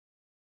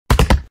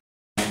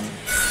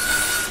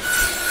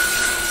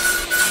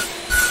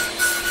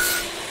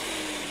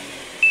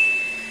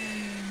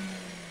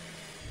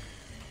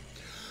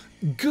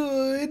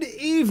Good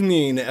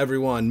evening,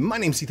 everyone. My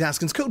name's Heath,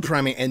 Haskins, Code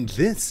Primate, and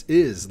this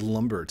is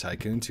Lumber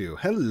Tycoon 2.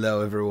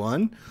 Hello,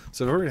 everyone.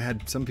 So I've already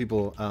had some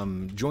people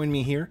join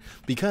me here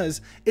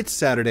because it's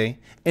Saturday,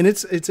 and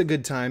it's a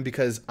good time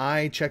because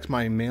I checked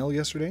my mail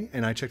yesterday,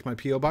 and I checked my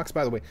P.O. box.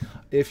 By the way,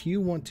 if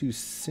you want to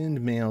send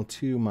mail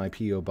to my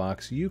P.O.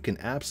 box, you can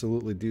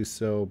absolutely do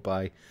so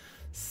by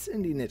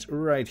sending it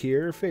right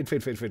here.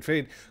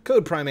 Fade.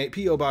 Code Primate,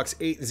 P.O. Box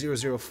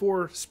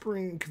 8004,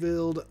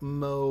 Springfield,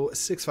 Mo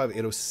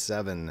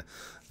 65807.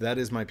 That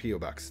is my P.O.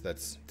 Box.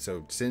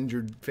 So send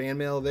your fan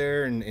mail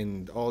there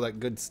and all that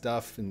good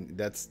stuff, and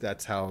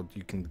that's how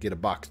you can get a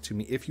box to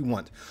me if you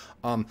want.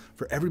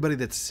 For everybody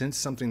that's sent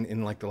something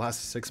in like the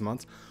last 6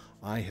 months,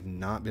 I have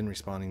not been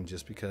responding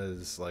just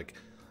because like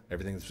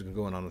everything that's been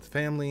going on with the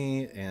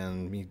family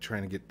and me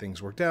trying to get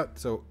things worked out.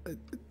 So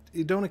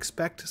you don't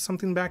expect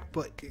something back,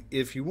 but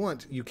if you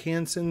want, you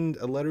can send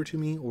a letter to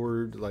me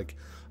or like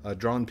a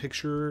drawn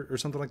picture or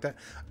something like that.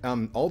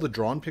 All the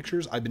drawn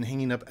pictures I've been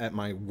hanging up at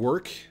my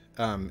work,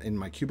 in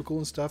my cubicle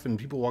and stuff, and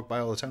people walk by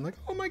all the time like,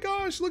 oh my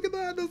gosh, look at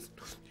that.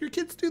 Your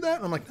kids do that?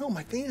 And I'm like, no,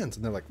 my fans.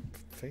 And they're like,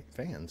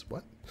 fans?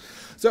 What?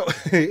 So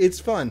it's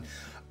fun.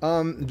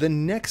 The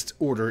next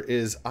order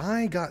is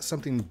I got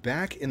something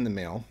back in the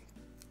mail.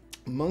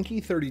 Monkey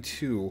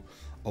 32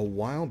 a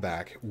while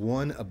back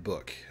won a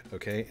book,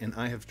 okay, and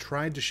I have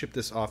tried to ship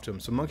this off to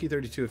him. So Monkey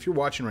 32, if you're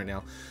watching right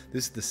now,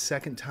 this is the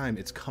second time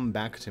it's come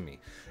back to me,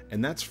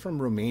 and that's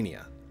from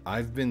Romania.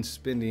 I've been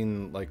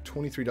spending like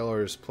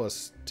 $23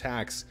 plus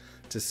tax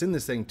to send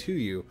this thing to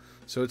you,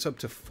 so it's up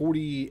to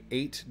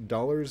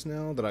 $48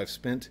 now that I've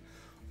spent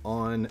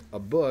on a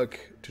book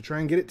to try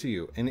and get it to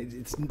you, and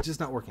it's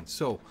just not working.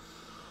 So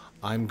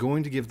I'm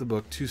going to give the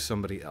book to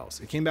somebody else.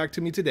 It came back to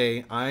me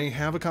today. I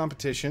have a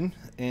competition,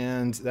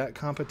 and that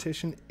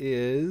competition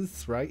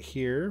is right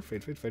here.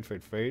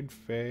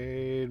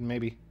 Fade,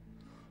 maybe.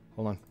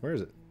 Hold on, where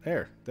is it?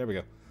 There we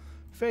go.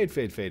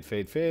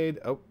 Fade.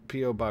 Oh,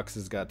 P.O. box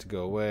has got to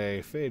go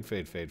away. Fade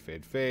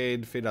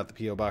out the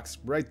P.O. box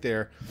right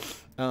there.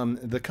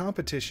 The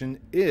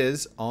competition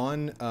is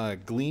on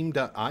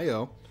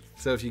gleam.io.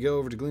 So if you go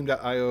over to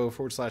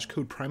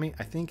gleam.io/code primate,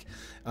 I think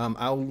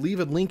I'll leave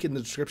a link in the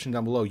description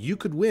down below. You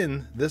could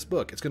win this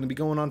book. It's going to be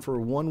going on for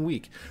 1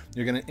 week.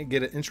 You're going to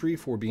get an entry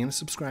for being a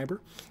subscriber.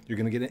 You're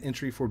going to get an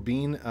entry for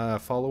being a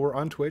follower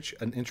on Twitch,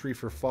 an entry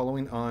for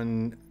following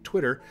on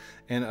Twitter,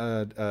 and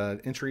an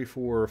entry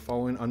for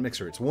following on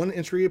Mixer. It's one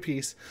entry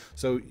apiece.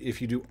 So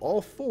if you do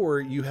all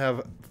four, you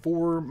have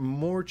 4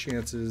 more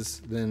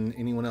chances than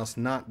anyone else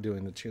not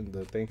doing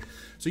the thing.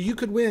 So you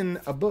could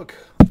win a book.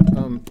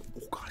 Oh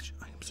gosh.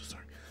 So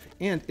sorry.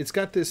 And it's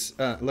got this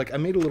like I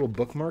made a little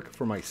bookmark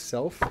for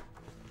myself,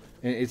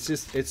 and it's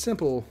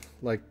simple,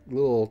 like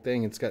little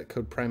thing. It's got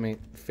Code Primate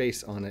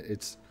face on it.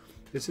 It's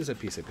just a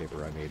piece of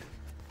paper I made,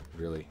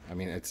 really. I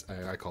mean,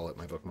 I call it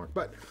my bookmark,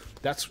 but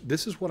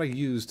this is what I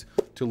used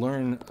to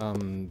learn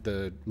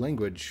the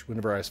language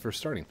whenever I was first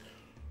starting.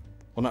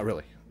 Well, not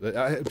really.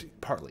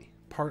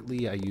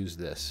 Partly I used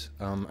this.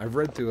 I've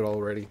read through it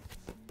already.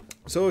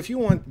 So if you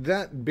want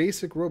that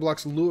basic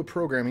Roblox Lua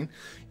programming,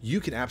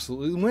 you can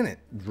absolutely win it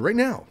right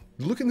now.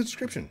 Look in the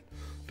description.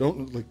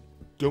 Don't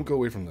go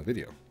away from the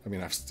video. I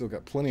mean, I've still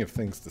got plenty of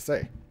things to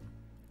say.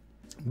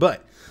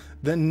 But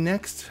the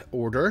next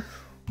order,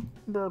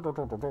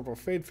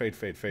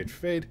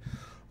 fade.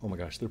 Oh my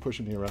gosh, they're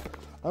pushing me around.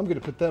 I'm going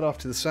to put that off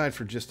to the side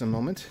for just a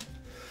moment.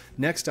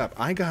 Next up,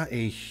 I got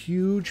a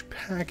huge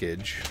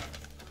package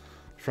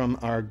from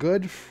our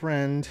good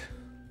friend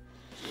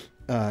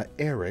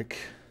Eric.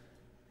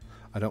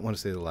 I don't want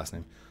to say the last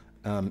name.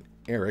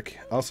 Eric,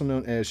 also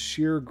known as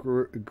Sheer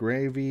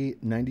Gravy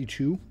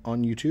 92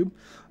 on YouTube.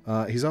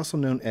 He's also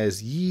known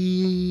as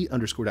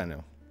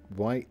Ye_Dino.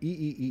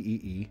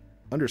 YEEEE_Dino.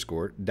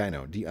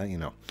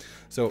 DINO.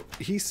 So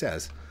he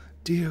says,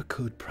 "Dear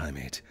Code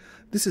Primate,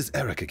 this is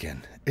Eric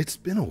again. It's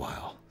been a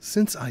while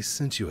since I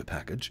sent you a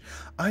package.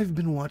 I've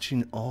been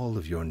watching all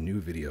of your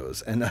new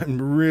videos, and I'm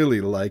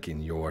really liking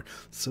your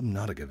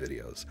Subnautica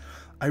videos.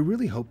 I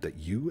really hope that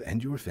you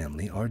and your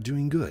family are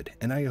doing good,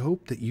 and I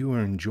hope that you are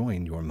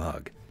enjoying your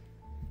mug."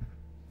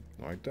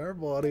 Right there,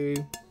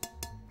 buddy.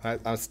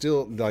 I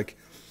still, like,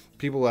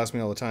 people ask me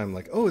all the time,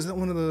 like, oh, is that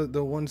one of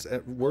the ones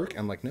at work?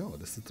 I'm like, no,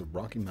 this is the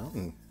Rocky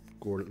Mountain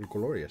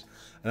Glorious.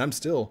 And I'm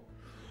still...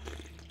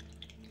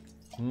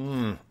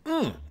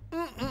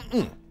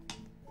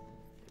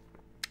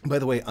 By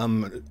the way,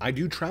 I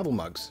do travel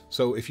mugs.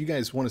 So if you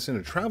guys want to send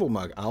a travel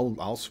mug,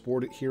 I'll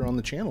sport it here on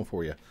the channel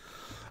for you.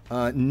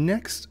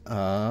 Next,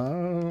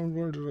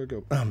 where did I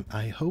go?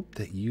 I hope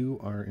that you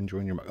are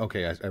enjoying your mug.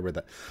 Okay, I read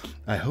that.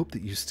 I hope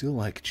that you still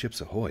like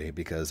Chips Ahoy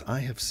because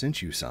I have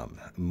sent you some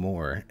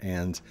more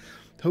and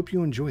hope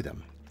you enjoy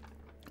them.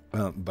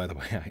 By the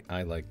way,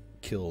 I like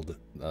killed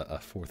a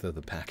fourth of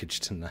the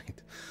package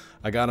tonight.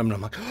 I got them and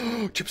I'm like,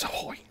 oh, Chips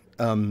Ahoy.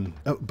 Oh,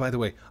 by the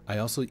way, I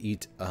also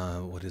eat,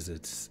 what is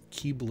it?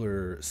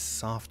 Keebler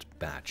Soft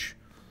Batch.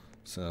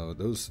 So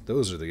those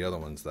are the other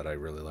ones that I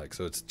really like.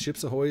 So it's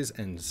Chips Ahoy's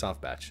and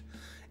Soft Batch.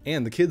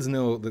 And the kids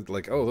know that,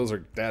 like, oh, those are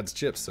Dad's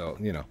chips, so,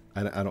 you know,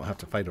 I don't have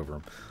to fight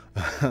over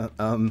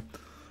them.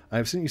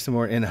 I've sent you some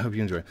more, and I hope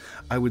you enjoy.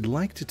 I would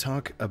like to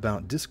talk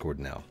about Discord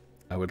now.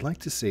 I would like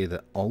to say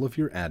that all of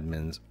your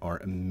admins are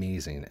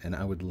amazing, and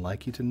I would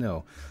like you to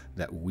know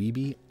that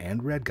Weeby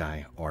and Red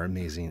Guy are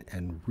amazing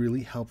and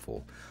really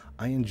helpful.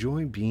 I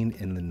enjoy being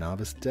in the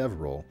novice dev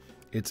role.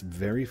 It's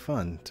very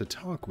fun to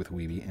talk with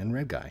Weeby and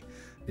Red Guy.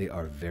 They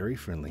are very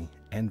friendly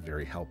and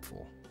very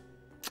helpful.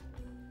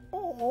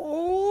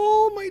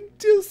 Oh, my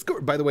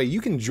Discord. By the way,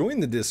 you can join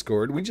the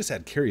Discord. We just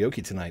had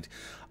karaoke tonight.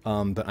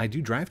 But I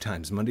do drive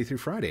times Monday through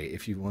Friday.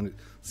 If you want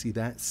to see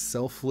that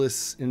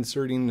selfless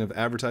inserting of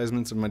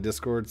advertisements in my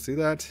Discord, see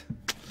that?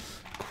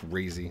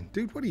 Crazy.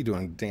 Dude, what are you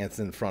doing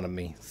dancing in front of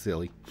me?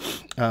 Silly.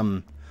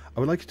 I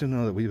would like you to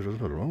know that we...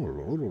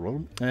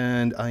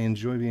 And I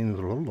enjoy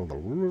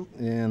being...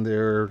 And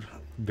they're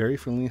very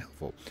friendly and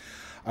helpful.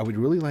 I would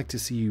really like to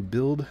see you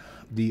build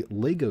the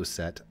Lego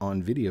set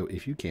on video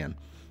if you can.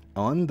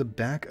 On the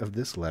back of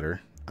this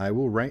letter, I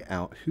will write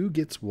out who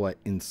gets what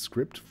in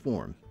script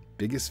form.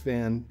 Biggest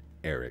fan,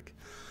 Eric.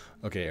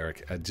 Okay,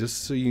 Eric,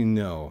 just so you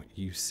know,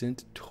 you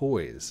sent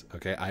toys.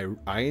 Okay,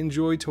 I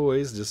enjoy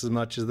toys just as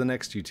much as the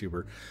next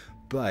YouTuber,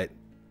 but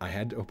I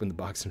had to open the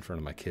box in front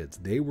of my kids.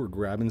 They were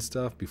grabbing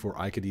stuff before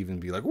I could even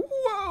be like,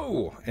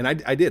 whoa! And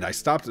I did. I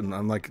stopped them.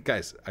 I'm like,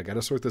 guys, I got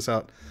to sort this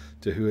out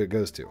to who it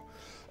goes to.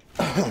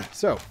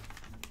 So,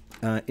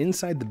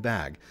 inside the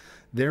bag,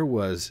 there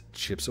was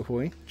Chips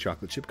Ahoy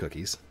chocolate chip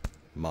cookies,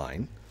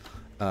 mine.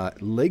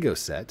 Lego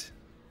set,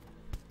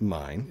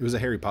 mine. It was a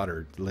Harry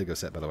Potter Lego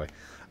set, by the way.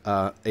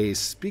 A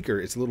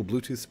speaker, it's a little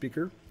Bluetooth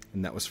speaker,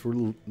 and that was for,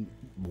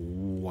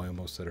 I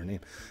almost said her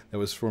name. That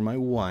was for my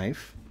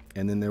wife.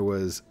 And then there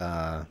was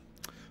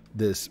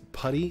this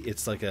putty.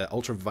 It's like an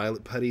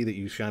ultraviolet putty that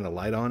you shine a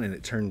light on and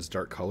it turns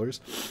dark colors.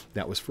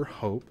 That was for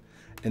Hope.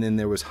 And then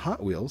there was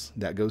Hot Wheels,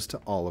 that goes to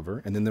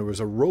Oliver. And then there was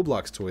a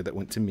Roblox toy that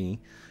went to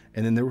me.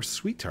 And then there were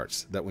Sweet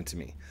Tarts that went to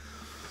me.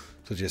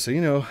 So just so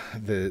you know,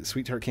 the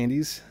Sweet Tart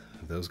candies,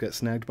 those got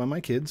snagged by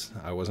my kids.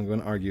 I wasn't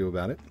going to argue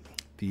about it.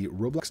 The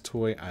Roblox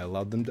toy, I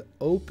allowed them to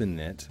open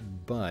it,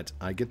 but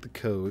I get the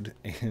code,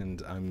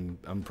 and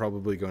I'm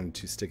probably going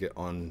to stick it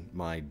on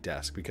my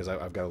desk because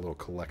I've got a little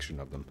collection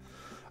of them.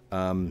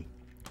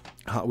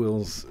 Hot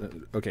Wheels,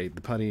 okay,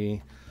 the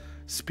putty.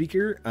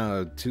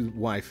 Speaker, to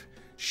wife,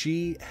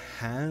 she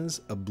has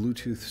a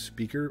Bluetooth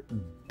speaker,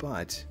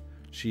 but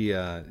she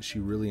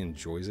really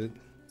enjoys it,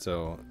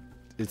 so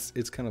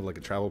it's kind of like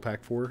a travel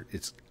pack for her.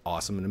 It's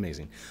awesome and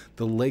amazing.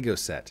 The Lego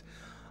set,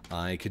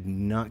 I could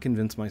not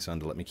convince my son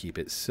to let me keep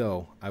it,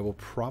 so I will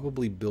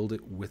probably build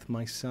it with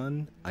my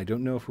son. I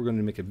don't know if we're going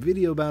to make a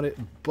video about it,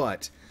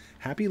 but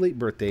happy late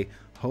birthday,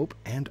 Hope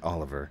and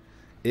Oliver.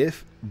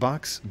 If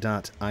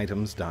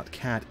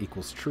box.items.cat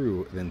equals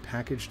true, then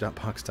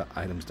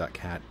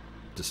package.box.items.cat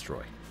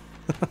destroy.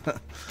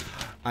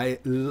 I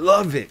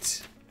love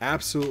it.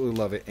 Absolutely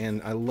love it.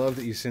 And I love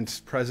that you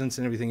sent presents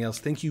and everything else.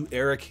 Thank you,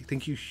 Eric.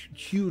 Thank you.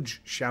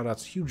 Huge shout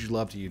outs. Huge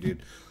love to you,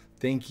 dude.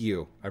 Thank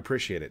you. I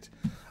appreciate it.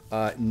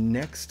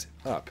 Next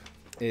up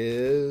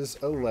is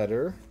a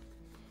letter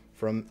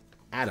from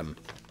Adam.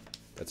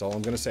 That's all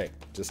I'm going to say.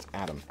 Just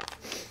Adam.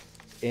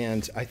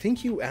 And I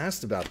think you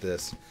asked about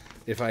this,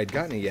 if I had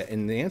gotten it yet.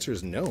 And the answer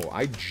is no.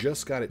 I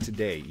just got it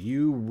today.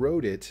 You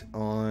wrote it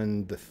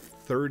on the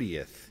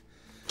 30th.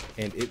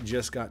 And it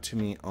just got to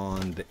me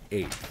on the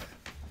 8th.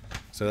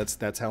 So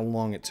that's how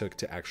long it took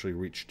to actually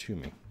reach to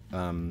me.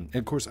 And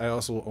of course, I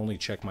also only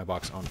check my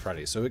box on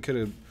Friday. So it could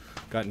have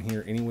gotten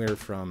here anywhere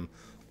from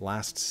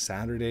last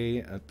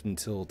Saturday up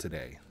until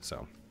today.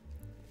 So,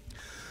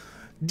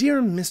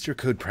 dear Mr.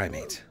 Code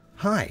Primate,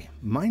 hi,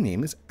 my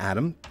name is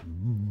Adam.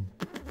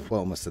 Well,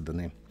 I almost said the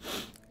name.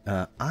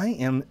 I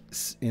am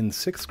in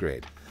 6th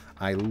grade.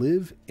 I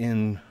live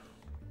in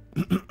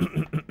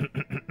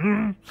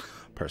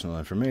personal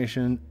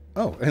information.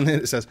 Oh, and then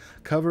it says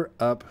cover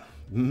up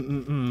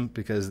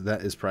because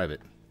that is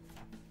private.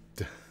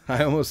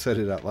 I almost said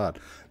it out loud.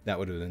 That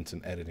would have been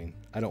some editing.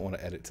 I don't want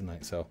to edit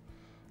tonight, so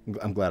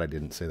I'm glad I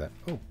didn't say that.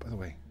 Oh, by the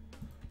way,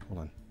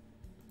 hold on.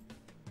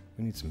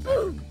 We need some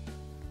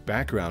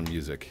background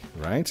music,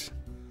 right?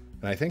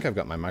 And I think I've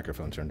got my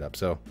microphone turned up,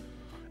 so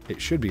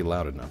it should be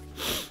loud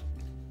enough.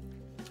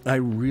 I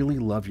really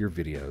love your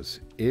videos.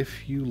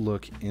 If you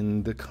look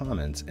in the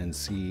comments and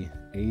see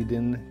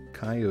Aiden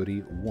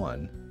Coyote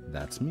 1,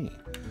 that's me.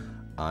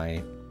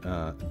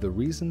 The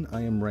reason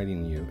I am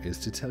writing you is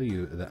to tell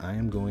you that I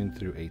am going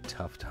through a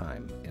tough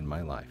time in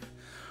my life,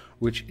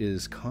 which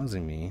is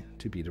causing me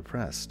to be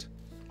depressed.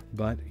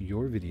 But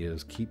your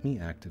videos keep me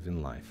active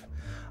in life.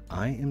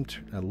 I am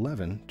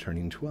 11,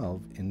 turning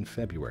 12 in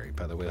February.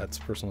 By the way, that's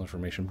personal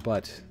information,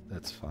 but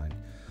that's fine.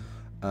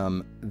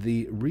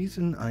 The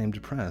reason I am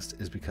depressed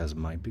is because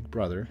my big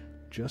brother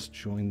just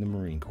joined the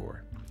Marine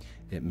Corps.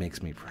 It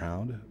makes me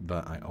proud,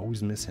 but I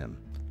always miss him.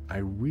 I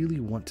really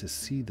want to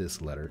see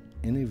this letter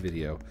in a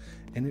video,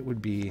 and it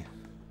would be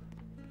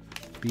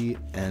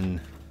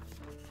an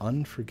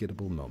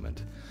unforgettable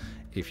moment.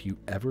 If you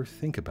ever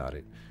think about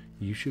it,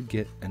 you should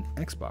get an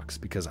Xbox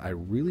because I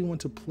really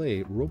want to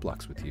play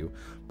Roblox with you,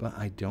 but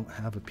I don't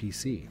have a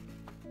PC.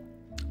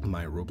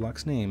 My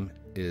Roblox name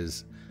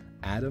is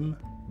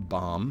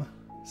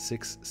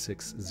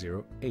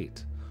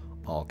AdamBomb6608.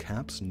 All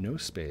caps, no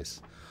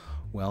space.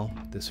 Well,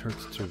 this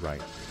hurts to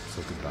write,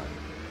 so goodbye.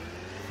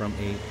 From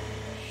a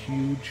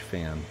huge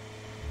fan,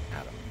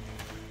 Adam.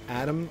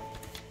 Adam,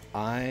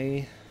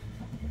 I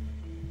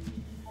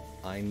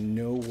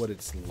know what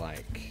it's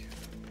like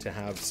to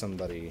have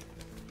somebody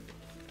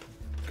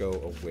go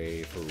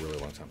away for a really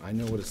long time. I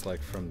know what it's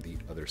like from the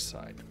other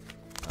side.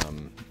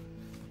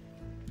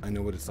 I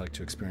know what it's like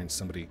to experience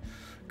somebody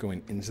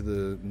going into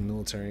the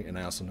military, and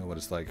I also know what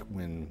it's like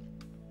when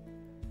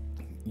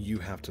you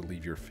have to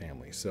leave your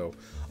family. So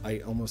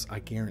I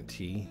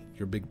guarantee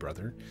your big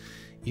brother,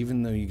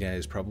 even though you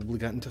guys probably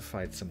got into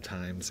fights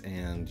sometimes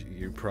and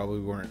you probably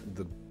weren't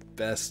the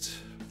best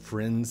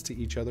friends to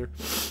each other,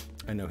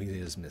 I know he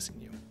is missing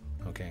you.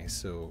 Okay,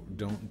 so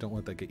don't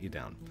let that get you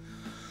down.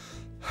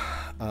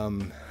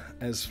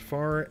 As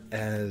far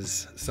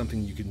as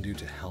something you can do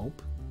to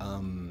help,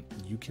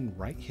 you can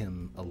write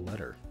him a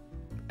letter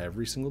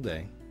every single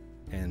day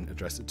and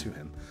address it to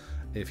him.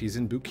 If he's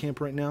in boot camp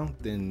right now,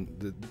 then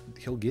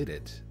he'll get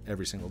it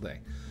every single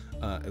day.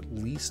 At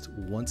least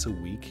once a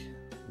week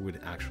would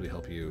actually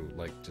help you,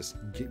 like, just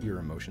get your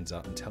emotions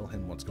out and tell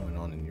him what's going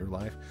on in your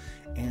life,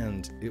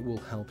 and it will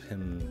help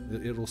him.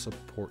 It'll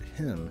support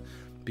him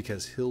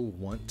because he'll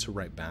want to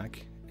write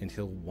back and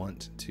he'll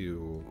want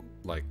to,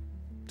 like,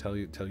 tell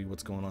you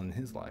what's going on in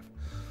his life.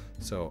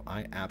 So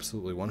I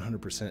absolutely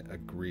 100%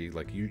 agree.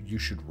 Like, you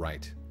should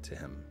write to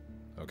him.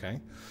 Okay.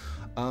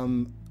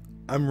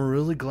 I'm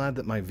really glad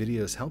that my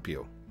videos help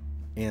you,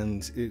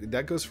 and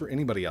that goes for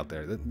anybody out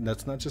there.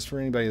 That's not just for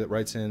anybody that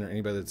writes in or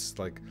anybody that's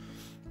like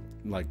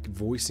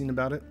voicing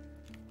about it,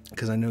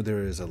 because I know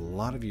there is a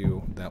lot of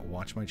you that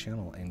watch my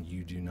channel and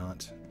you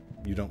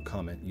don't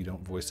comment, you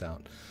don't voice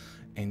out,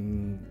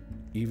 and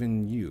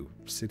even you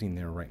sitting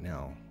there right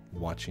now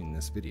watching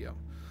this video,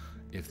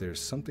 if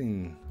there's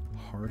something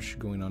harsh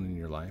going on in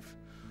your life,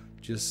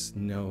 just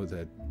know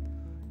that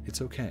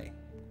it's okay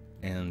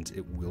and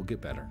it will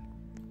get better.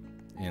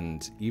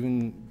 And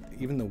even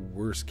the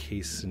worst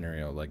case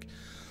scenario, like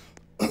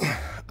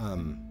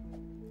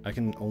I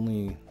can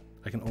only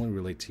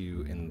relate to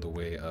you in the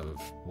way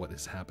of what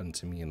has happened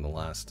to me in the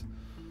last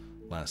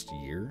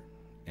year,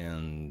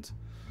 and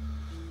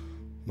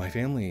my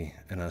family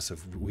and us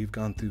we've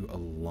gone through a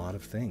lot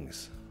of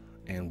things,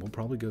 and we'll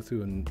probably go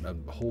through a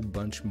whole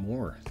bunch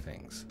more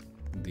things.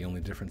 The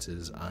only difference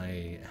is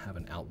I have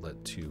an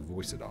outlet to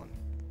voice it on,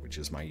 which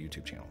is my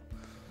YouTube channel.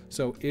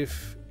 So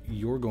if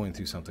you're going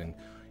through something,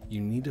 you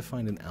need to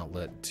find an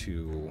outlet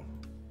to,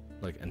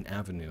 like, an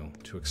avenue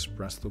to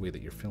express the way that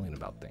you're feeling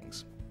about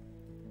things.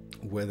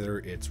 Whether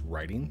it's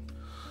writing,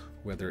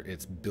 whether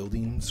it's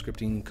building,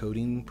 scripting,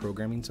 coding,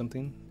 programming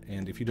something,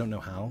 and if you don't know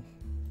how,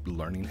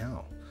 learning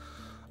how.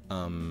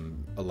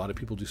 A lot of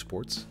people do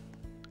sports.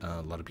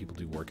 A lot of people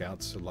do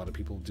workouts. A lot of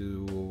people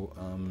do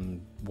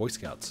Boy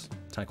Scouts,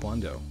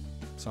 Taekwondo,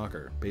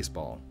 soccer,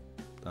 baseball,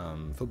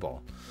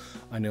 football.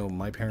 I know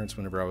my parents,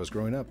 whenever I was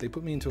growing up, they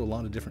put me into a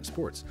lot of different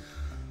sports.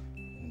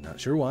 Not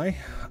sure why.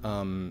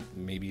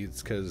 Maybe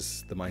it's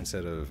because the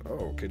mindset of,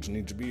 oh, kids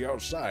need to be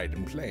outside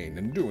and playing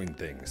and doing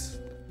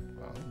things.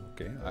 Well,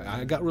 okay.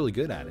 I got really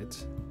good at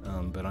it,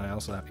 but I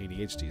also have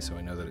ADHD, so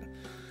I know that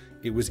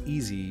it was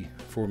easy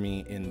for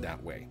me in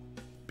that way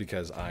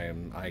because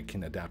I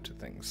can adapt to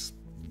things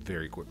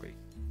very quickly.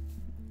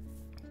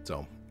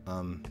 So,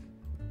 don't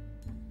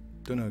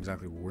know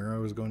exactly where I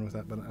was going with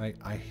that, but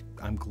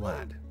I'm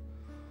glad.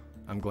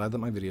 I'm glad that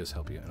my videos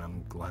help you, and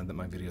I'm glad that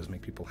my videos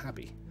make people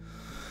happy.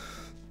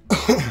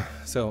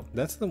 So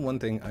that's the one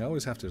thing I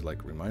always have to,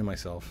 like, remind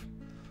myself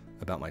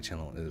about my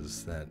channel,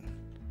 is that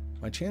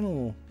my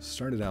channel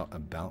started out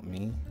about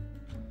me,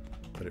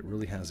 but it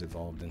really has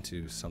evolved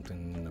into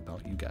something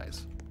about you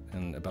guys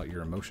and about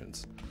your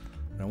emotions.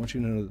 And I want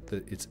you to know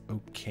that it's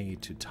okay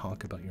to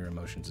talk about your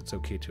emotions. It's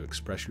okay to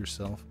express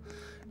yourself,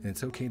 and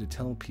it's okay to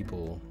tell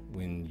people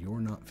when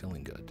you're not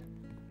feeling good.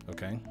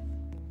 Okay?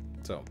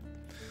 So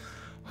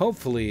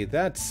hopefully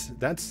that's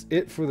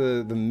it for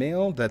the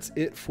mail. That's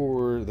it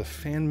for the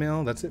fan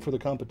mail. That's it for the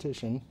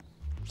competition.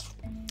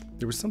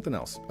 There was something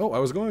else. Oh, I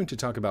was going to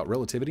talk about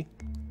relativity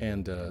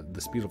and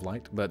the speed of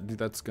light, but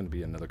that's going to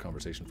be another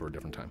conversation for a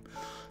different time.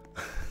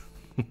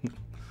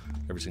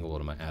 Every single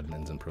one of my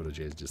admins and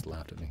proteges just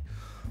laughed at me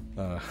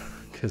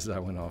because I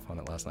went off on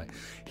it last night.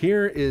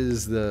 Here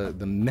is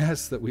the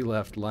mess that we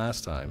left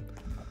last time.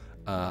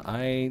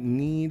 I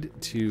need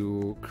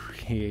to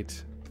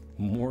create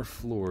more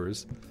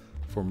floors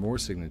for more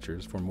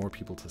signatures, for more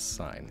people to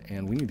sign,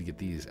 and we need to get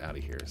these out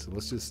of here. So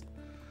let's just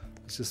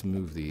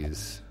move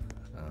these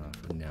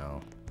for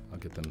now. I'll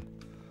get them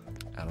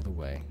out of the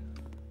way.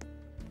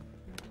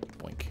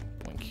 Boink,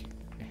 boink,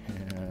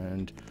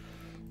 and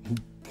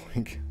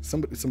boink.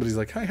 Somebody's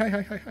like,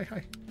 hi.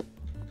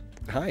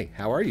 Hi,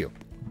 how are you?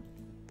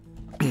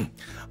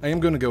 I am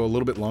going to go a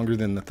little bit longer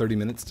than the 30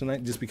 minutes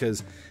tonight, just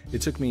because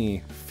it took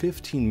me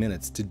 15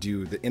 minutes to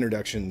do the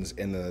introductions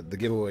and the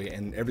giveaway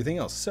and everything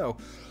else. So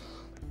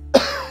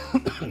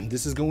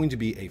this is going to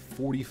be a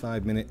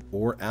 45-minute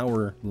or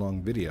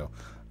hour-long video.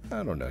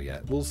 I don't know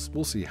yet. We'll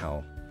see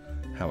how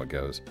it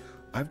goes.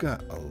 I've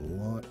got a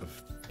lot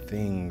of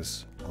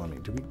things on me.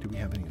 Do we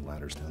have any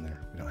ladders down there?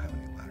 We don't have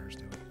any ladders,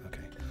 do we?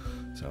 Okay.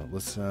 So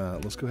let's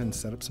go ahead and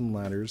set up some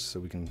ladders so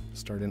we can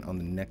start in on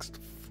the next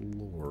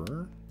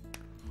floor.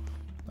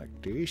 Like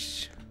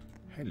this.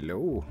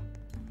 Hello.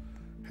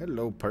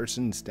 Hello,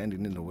 person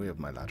standing in the way of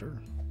my ladder.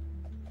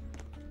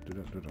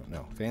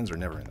 No, fans are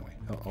never in the way.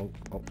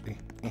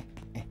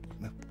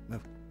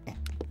 Move.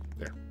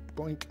 There.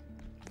 Boink.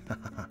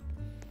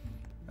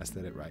 I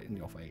said it right in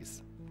your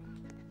face.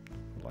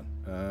 Hold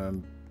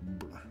on.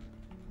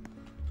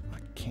 I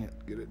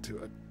can't get it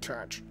to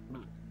attach.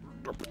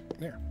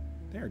 There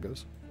it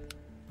goes.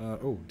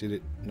 Oh, did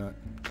it not?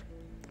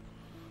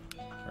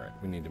 Alright,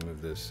 we need to move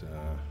this,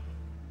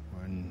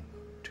 1,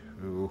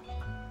 2,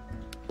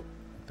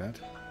 like that.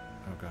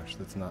 Oh gosh,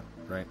 that's not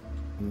right.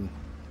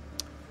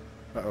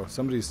 Uh-oh,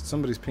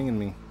 somebody's pinging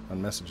me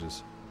on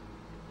messages.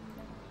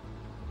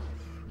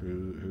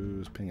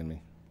 Who's pinging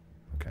me?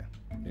 Okay,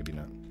 maybe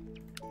not.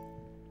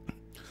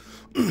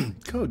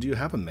 Code, do you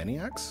have a mini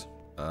axe?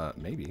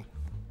 Maybe.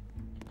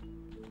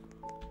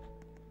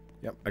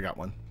 Yep, I got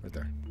one right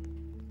there.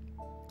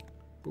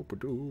 I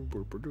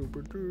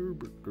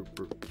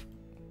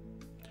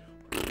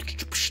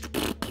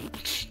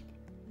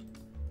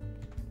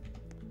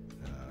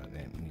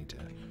need to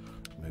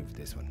move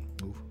this one.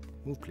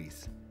 Move,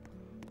 please.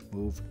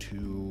 Move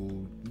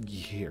to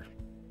here.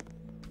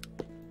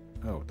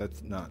 Oh,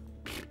 that's not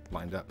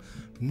lined up.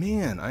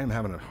 Man, I am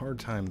having a hard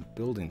time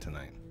building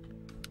tonight.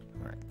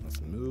 All right,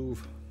 let's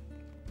move.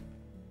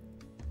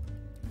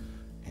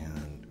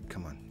 And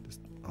come on,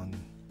 just on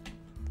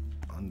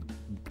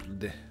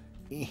the.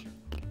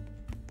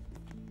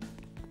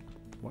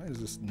 Why is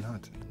this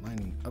not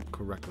lining up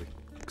correctly?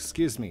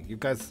 Excuse me, you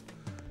guys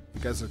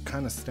are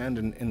kind of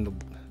standing in the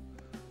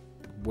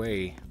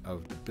way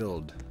of the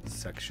build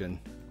section.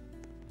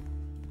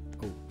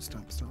 Oh,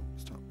 stop,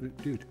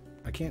 dude!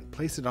 I can't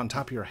place it on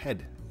top of your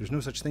head. There's no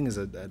such thing as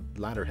a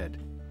ladder head.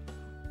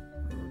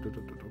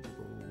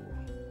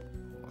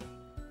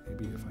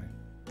 Maybe if I...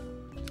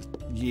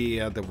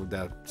 Yeah,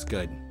 that's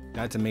good.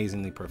 That's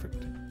amazingly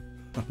perfect.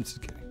 I'm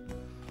just kidding.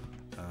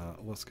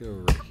 Let's go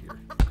right here.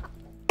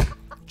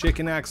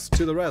 Chicken axe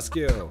to the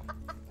rescue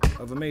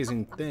of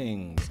amazing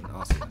things and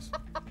awesomeness.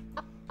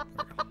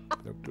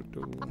 There we go.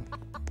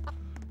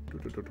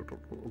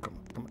 Oh, come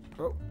on.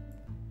 Oh,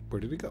 where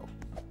did it go?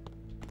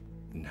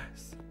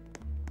 Nice.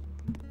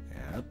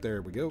 Yep,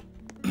 there we go.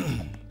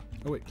 Oh,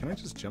 wait, can I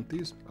just jump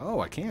these?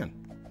 Oh, I can.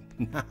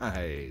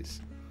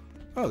 Nice.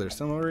 Oh, there's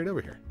some right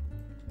over here.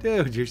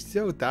 Dude, you're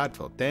so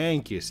thoughtful.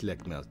 Thank you,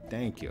 Slick Mills.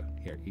 Thank you.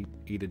 Here,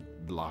 eat a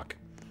block.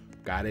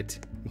 Got it.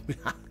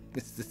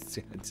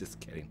 Just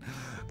kidding.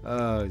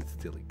 Oh,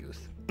 silly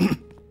goose.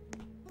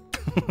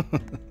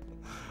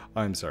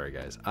 I'm sorry,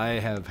 guys. I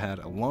have had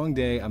a long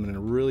day. I'm in a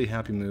really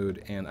happy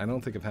mood, and I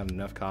don't think I've had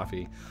enough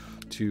coffee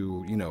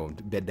to, you know,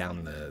 bed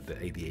down the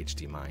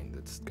ADHD mind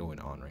that's going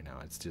on right now.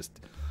 It's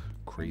just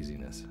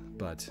craziness.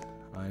 But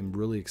I'm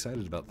really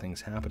excited about things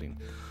happening.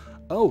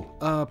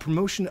 Oh,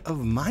 promotion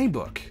of my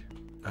book.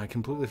 I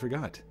completely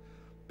forgot,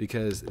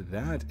 because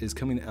that is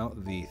coming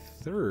out the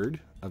 3rd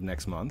of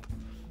next month,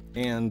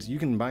 and you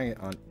can buy it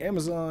on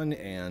Amazon,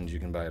 and you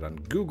can buy it on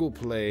Google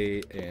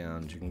Play,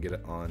 and you can get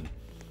it on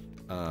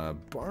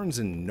Barnes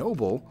 &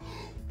 Noble.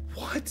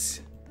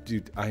 What?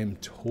 Dude, I am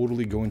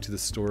totally going to the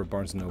store at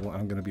Barnes & Noble.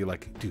 I'm going to be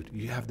like, dude,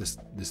 you have this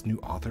new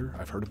author?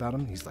 I've heard about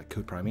him. He's like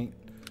Code Primate.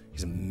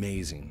 He's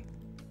amazing.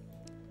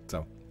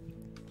 So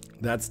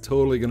that's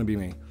totally going to be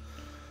me.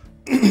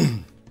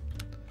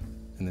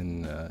 And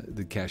then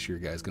the cashier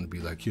guy's going to be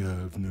like, yeah,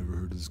 I've never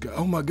heard of this guy.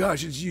 Oh my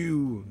gosh, it's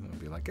you. And I'll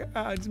be like,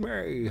 it's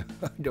Mary.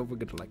 Don't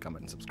forget to like,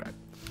 comment, and subscribe.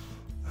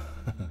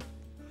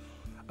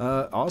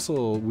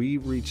 Also, we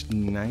reached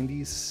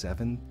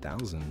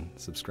 97,000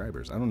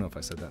 subscribers. I don't know if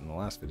I said that in the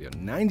last video.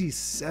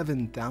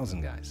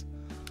 97,000, guys.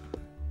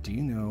 Do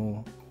you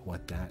know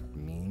what that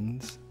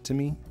means to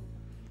me?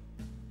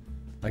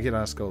 I get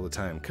asked all the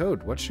time,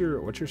 Code, what's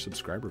your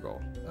subscriber goal?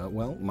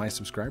 Well, my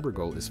subscriber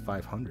goal is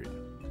 500.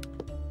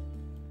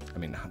 I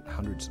mean,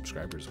 100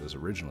 subscribers was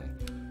originally,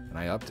 and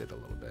I upped it a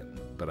little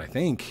bit. But I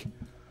think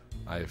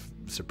I've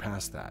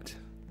surpassed that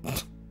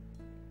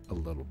a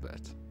little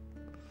bit.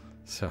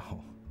 So,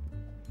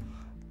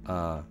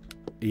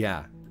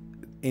 yeah,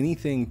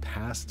 anything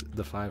past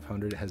the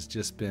 500 has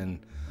just been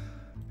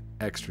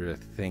extra.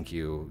 Thank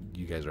you.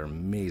 You guys are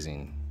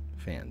amazing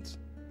fans.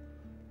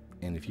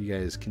 And if you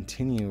guys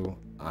continue,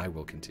 I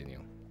will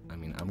continue. I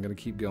mean, I'm going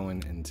to keep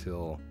going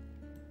until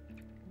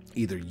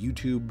either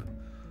YouTube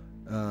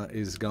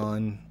is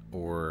gone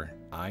or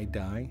I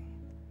die.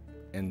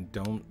 And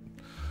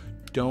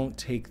don't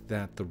take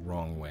that the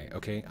wrong way,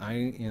 okay?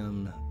 I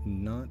am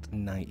not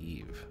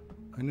naive.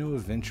 I know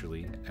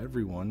eventually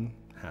everyone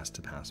has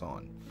to pass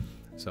on.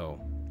 So,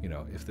 you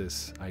know, if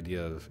this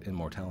idea of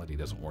immortality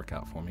doesn't work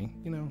out for me,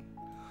 you know,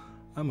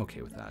 I'm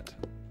okay with that.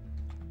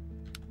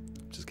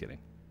 Just kidding.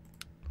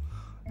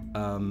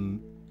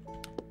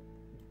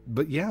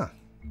 But yeah,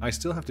 I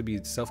still have to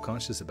be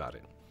self-conscious about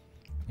it.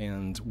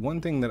 And one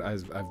thing that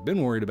I've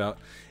been worried about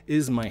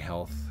is my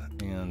health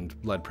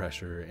and blood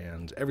pressure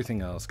and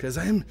everything else, because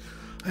I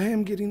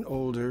am getting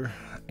older.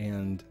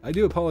 And I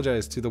do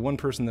apologize to the one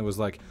person that was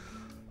like,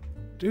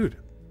 dude,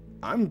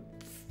 I'm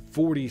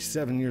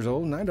 47 years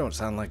old and I don't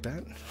sound like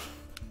that.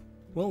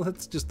 Well,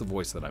 that's just the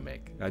voice that I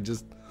make.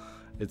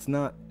 It's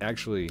not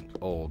actually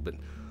old, but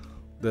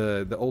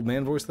the old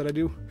man voice that I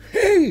do,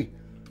 hey,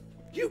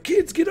 you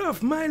kids get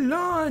off my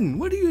lawn.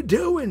 What are you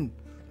doing?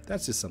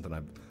 That's just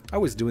something I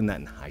was doing that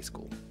in high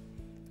school.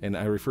 And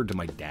I referred to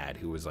my dad,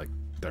 who was like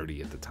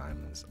 30 at the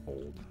time, as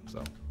old.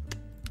 So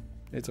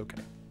it's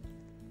okay.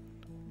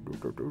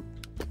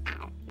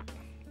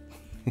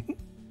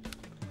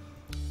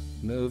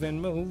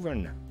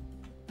 Moving,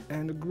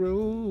 and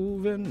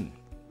grooving.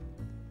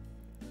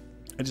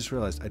 I just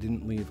realized I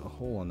didn't leave a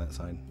hole on that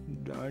side.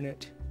 Darn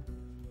it.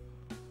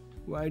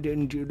 Why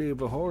didn't you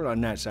leave a hole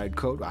on that side,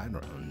 Code? I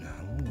don't know.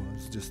 I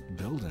was just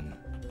building.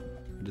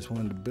 I just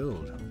wanted to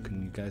build.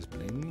 Can you guys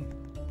blame me?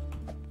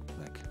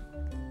 Like,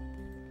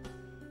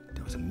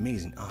 that was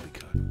amazing obby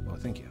code. Oh,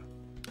 thank you.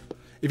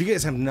 If you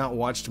guys have not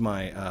watched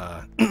my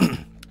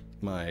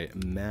my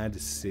Mad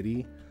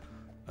City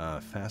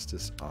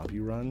fastest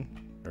obby run,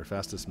 or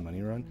fastest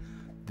money run,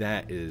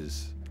 that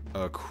is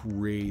a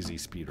crazy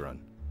speed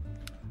run.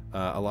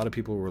 A lot of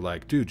people were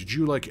like, dude, did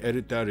you like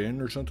edit that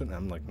in or something?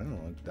 I'm like,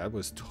 no, that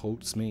was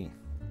totes me.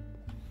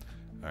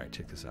 All right,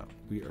 check this out.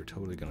 We are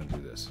totally gonna do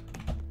this.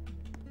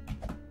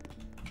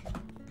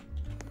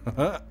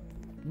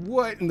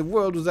 What in the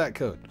world was that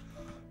code?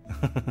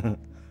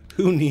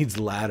 Who needs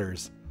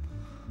ladders?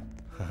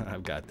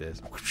 I've got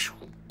this.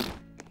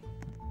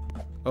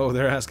 Oh,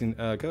 they're asking,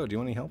 Code, do you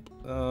want any help?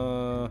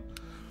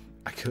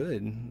 I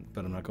could,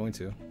 but I'm not going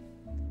to.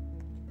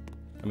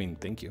 I mean,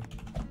 thank you.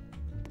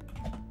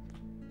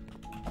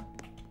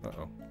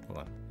 Uh-oh, hold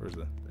on. Where's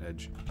the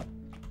edge?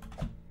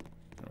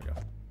 There we go.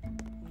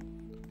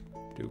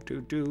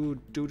 Do.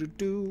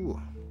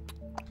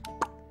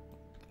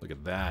 Look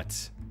at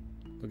that.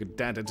 Look at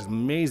that. That's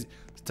amazing.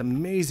 It's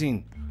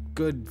amazing.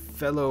 Good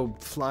fellow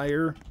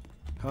flyer.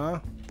 Huh?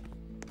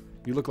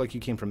 You look like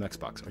you came from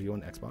Xbox. Are you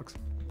on Xbox?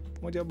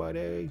 What's up,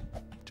 buddy?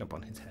 Jump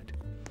on his head.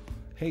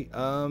 Hey,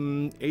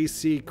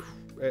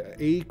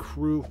 A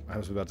crew. I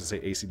was about to say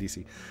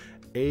ACDC.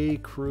 A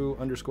crew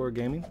 _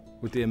 gaming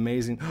with the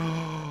amazing.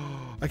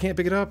 I can't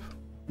pick it up.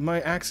 My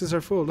axes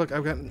are full. Look,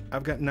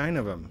 I've got 9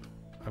 of them.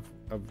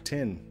 I've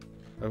 10.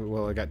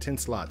 Well, I got 10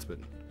 slots, but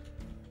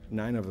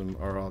 9 of them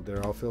are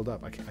they're all filled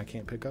up. I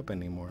can't pick up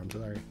anymore. I'm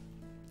sorry,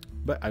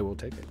 but I will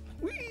take it.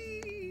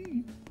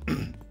 Whee!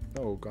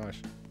 Oh gosh,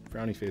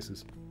 frowny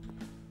faces.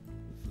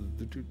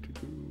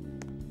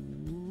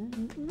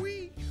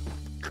 Whee!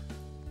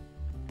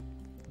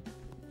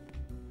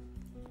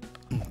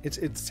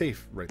 It's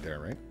safe right there,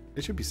 right?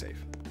 It should be safe.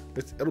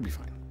 It'll be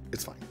fine.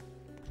 It's fine.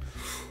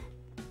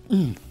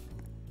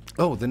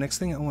 Oh, the next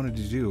thing I wanted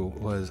to do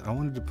was I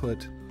wanted to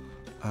put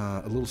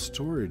a little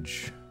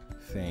storage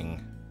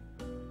thing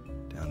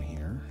down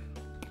here.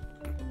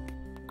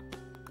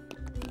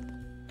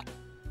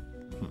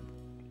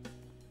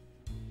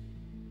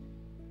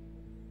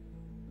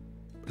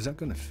 Is that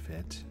going to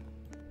fit?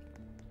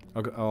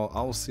 Okay,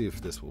 I'll see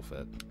if this will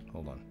fit.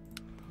 Hold on.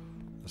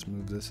 Let's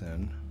move this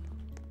in.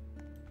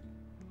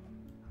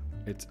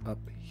 It's up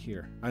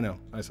here. I know.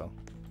 I saw.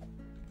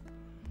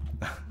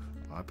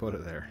 I put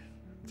it there.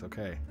 It's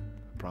okay.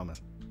 I promise.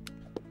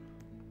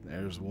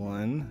 There's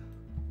one.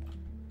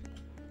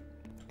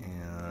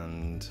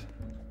 And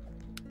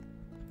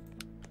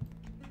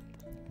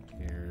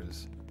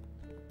here's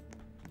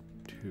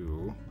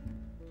 2.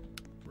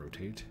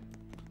 Rotate.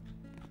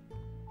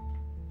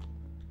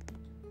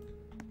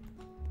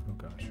 Oh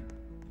gosh.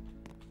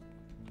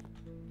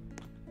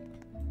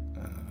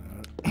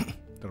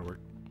 That'll work.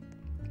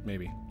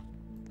 Maybe.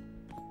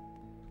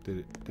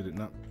 Did it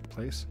not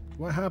place?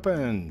 What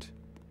happened?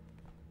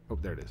 Oh,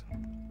 there it is.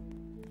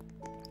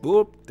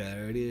 Whoop,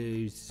 there it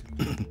is.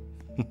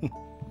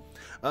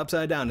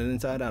 Upside down and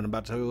inside out. I'm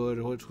about to tell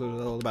you what it's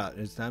all about.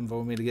 It's time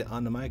for me to get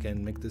on the mic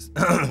and make this.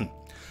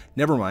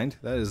 Never mind.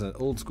 That is an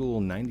old school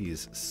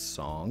 90s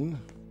song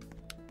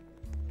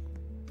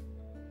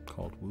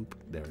called Whoop.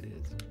 There it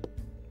is.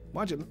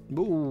 Watch it.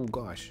 Oh,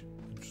 gosh.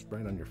 Just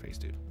right on your face,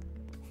 dude.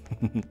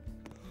 And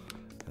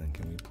then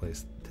can we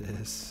place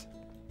this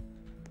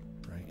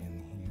right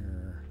in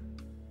here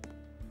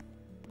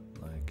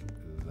like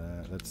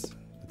that? That's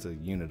a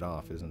unit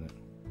off, isn't it?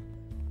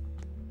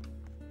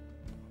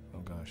 Oh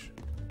gosh.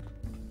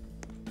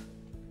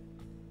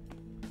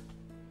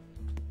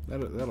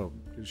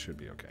 It should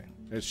be okay.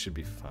 It should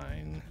be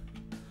fine.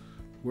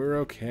 We're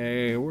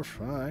okay. We're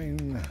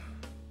fine.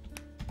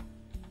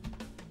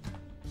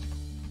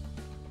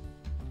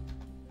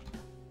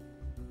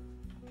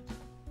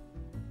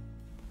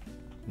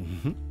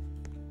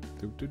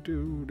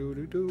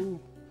 Do.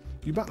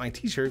 You bought my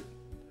t-shirt.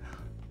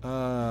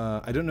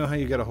 I don't know how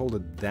you got a hold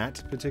of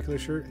that particular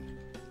shirt.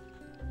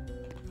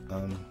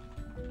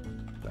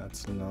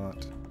 That's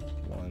not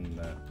one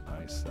that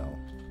I sell.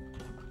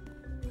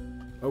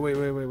 Oh, wait.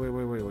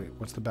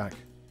 What's the back?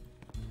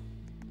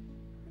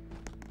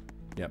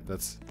 Yep,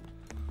 that's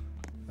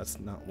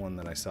not one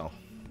that I sell.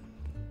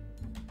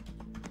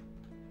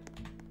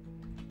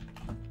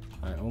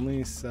 I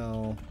only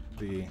sell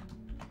the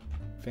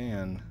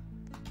fan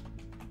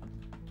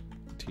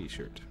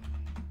t-shirt.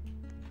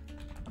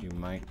 You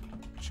might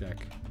check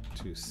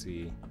to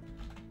see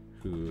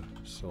who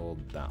sold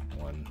that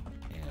one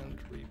and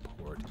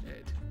report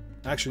it.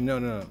 Actually,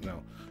 no.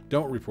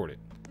 Don't report it.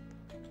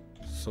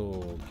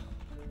 Sold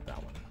that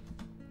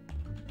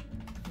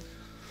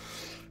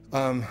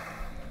one.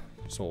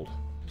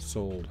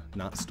 Sold,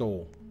 not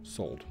stole.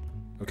 Sold.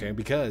 Okay,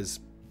 because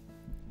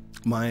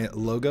my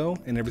logo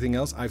and everything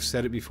else, I've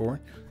said it before,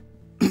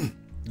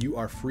 you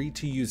are free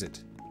to use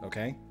it,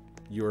 okay?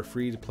 You are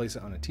free to place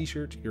it on a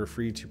t-shirt. You're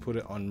free to put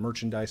it on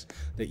merchandise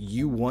that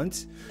you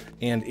want.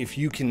 And if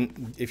you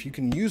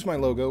can use my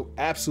logo,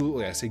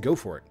 absolutely, I say go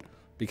for it.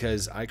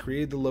 Because I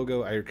created the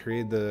logo, I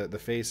created the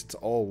face, it's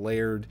all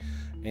layered,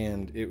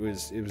 and it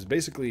was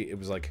basically, it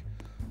was like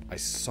I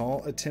saw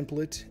a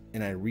template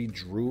and I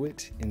redrew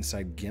it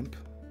inside GIMP,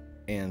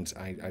 and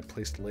I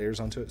placed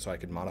layers onto it so I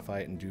could modify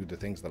it and do the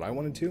things that I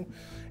wanted to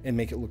and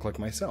make it look like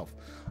myself.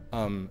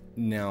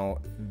 Now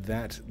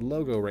that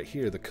logo right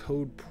here, the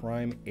code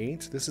Prime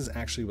 8, this is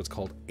actually what's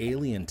called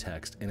alien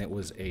text, and it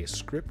was a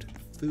script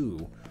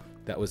foo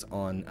that was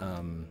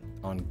on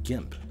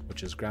GIMP,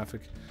 which is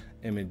graphic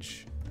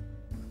image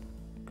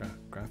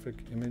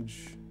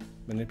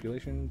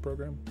manipulation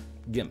program.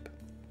 GIMP.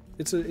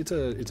 It's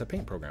a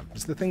paint program.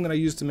 It's the thing that I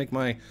use to make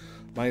my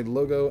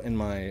logo and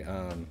my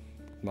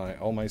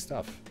all my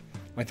stuff,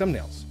 my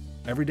thumbnails.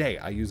 Every day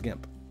I use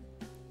GIMP.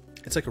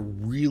 It's like a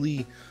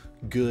really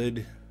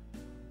good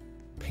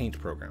paint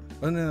program.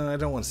 Oh, no, I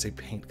don't want to say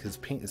paint because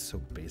paint is so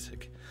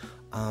basic.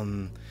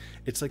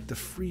 It's like the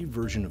free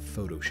version of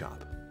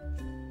Photoshop.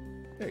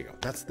 There you go.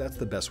 That's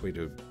the best way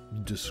to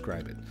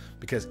describe it.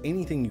 Because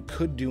anything you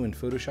could do in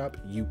Photoshop,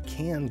 you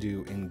can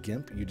do in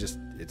GIMP.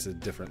 It's a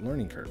different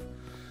learning curve.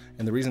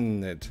 And the reason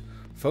that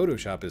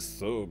Photoshop is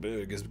so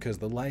big is because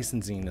the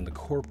licensing and the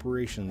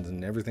corporations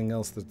and everything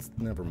else that's,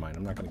 never mind,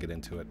 I'm not going to get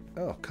into it.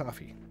 Oh,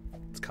 coffee.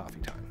 It's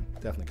coffee time.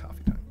 Definitely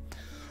coffee time.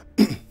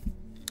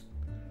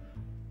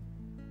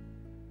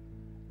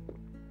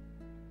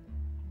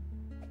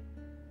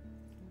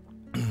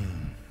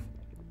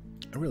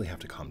 I really have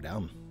to calm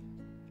down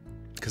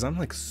because I'm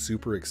like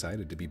super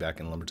excited to be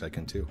back in Lumber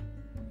Tycoon 2.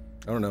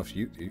 I don't know if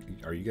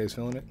are you guys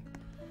feeling it?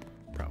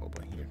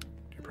 Probably. You're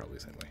probably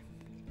the same way.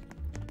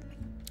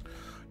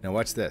 Now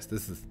watch this.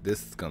 This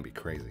is gonna be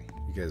crazy.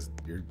 You guys,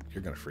 you're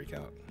gonna freak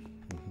out.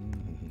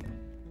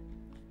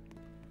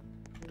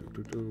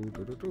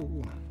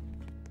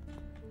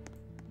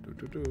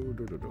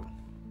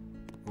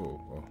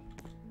 Oh.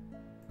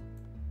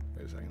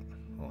 Wait a second.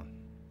 Hold on.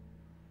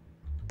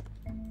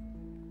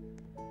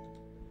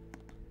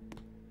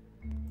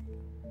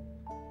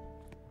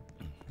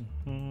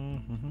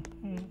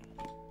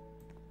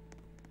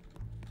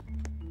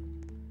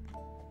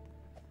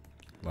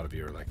 A lot of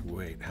you are like,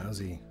 wait, how's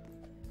he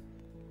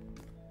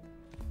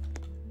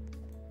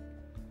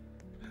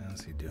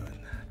doing that?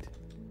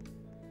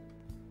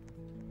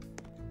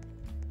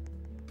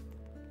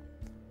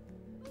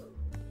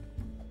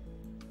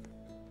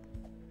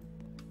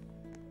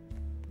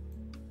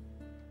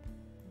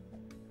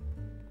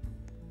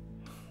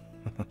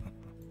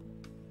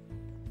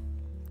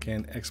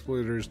 Can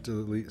exploiters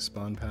delete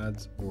spawn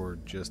pads or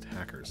just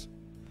hackers?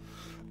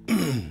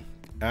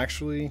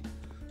 Actually,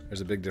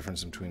 there's a big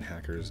difference between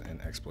hackers and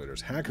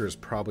exploiters. Hackers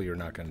probably are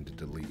not going to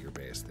delete your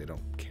base. They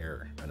don't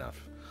care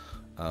enough.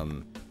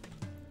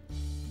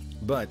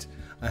 But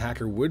a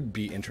hacker would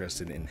be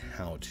interested in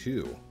how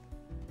to.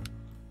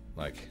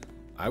 Like,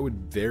 I would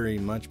very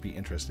much be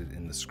interested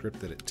in the script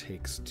that it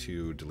takes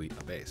to delete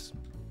a base.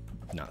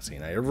 Not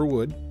saying I ever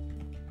would,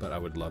 but I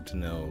would love to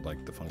know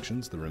like the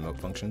functions, the remote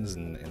functions,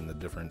 and the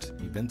different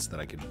events that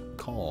I could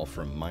call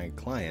from my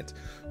client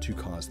to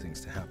cause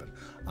things to happen.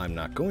 I'm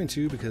not going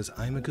to because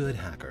I'm a good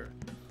hacker.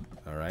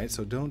 All right,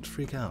 so don't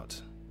freak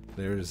out.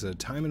 There's a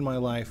time in my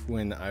life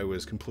when I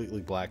was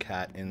completely black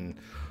hat and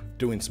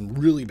doing some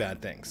really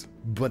bad things,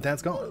 but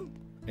that's gone.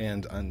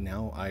 And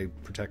now I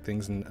protect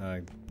things and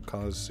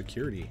cause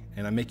security,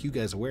 and I make you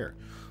guys aware.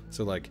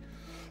 So like,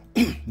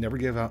 never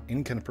give out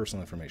any kind of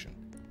personal information,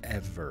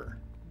 ever.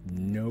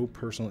 No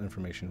personal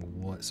information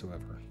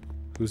whatsoever.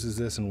 Whose is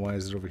this and why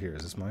is it over here?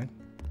 Is this mine?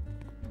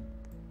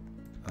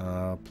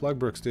 Plug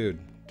Brooks, dude.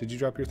 Did you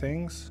drop your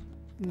things?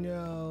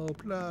 No,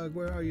 Plug,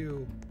 where are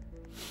you?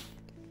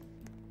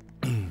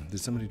 Did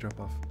somebody drop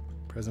off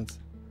presents?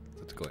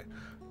 That's great.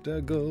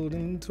 The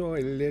golden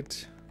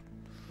toilet.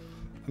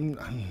 I'm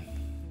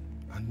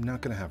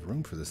not gonna have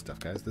room for this stuff,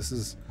 guys. This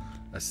is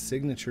a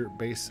signature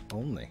base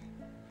only.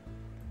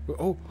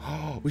 Oh,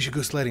 we should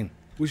go sledding.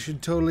 We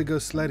should totally go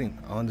sledding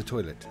on the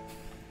toilet.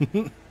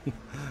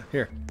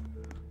 Here,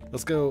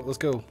 let's go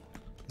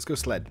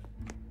sled.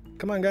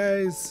 Come on,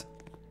 guys.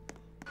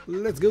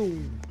 Let's go.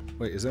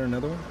 Wait, is there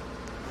another one?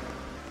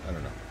 I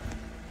don't know.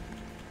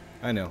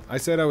 I know. I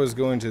said I was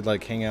going to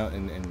like hang out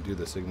and do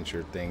the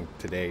signature thing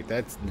today.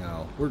 That's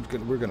no. We're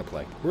gonna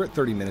play. We're at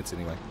 30 minutes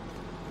anyway.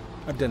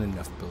 I've done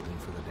enough building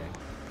for the day.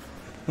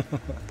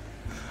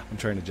 I'm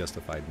trying to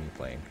justify me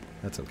playing.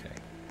 That's okay.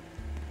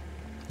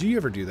 Do you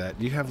ever do that?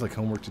 Do you have like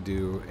homework to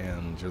do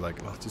and you're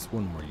like, oh, just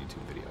one more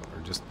YouTube video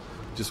or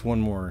just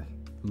one more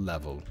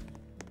level?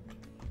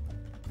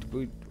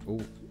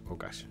 Oh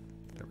gosh.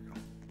 There we go.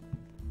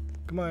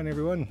 Come on,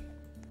 everyone.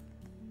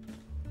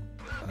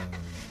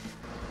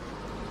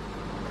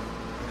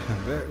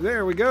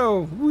 There we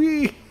go.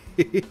 Whee!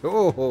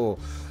 Oh,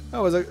 that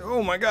was like,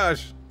 oh my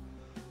gosh.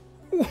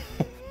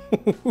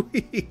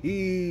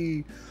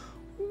 Whee!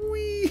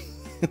 Whee!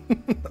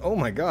 Oh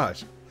my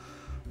gosh.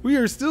 We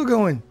are still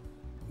going.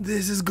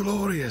 This is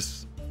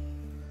glorious.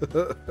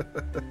 That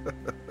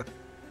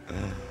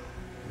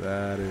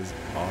is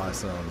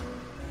awesome.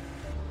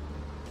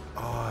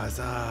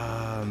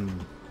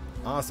 Awesome.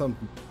 Awesome.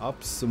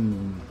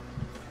 Awesome.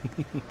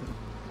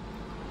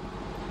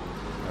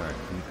 Alright,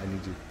 I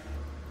need you.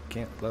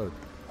 Can't load.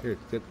 Here,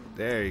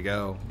 there you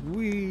go.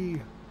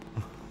 Whee!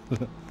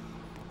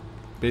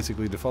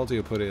 Basically,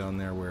 Defaultio put it on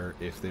there where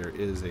if there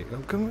is a...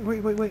 Oh, come on,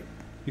 wait.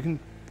 You can...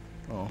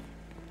 Oh.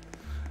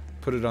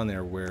 Put it on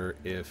there where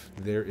if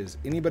there is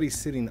anybody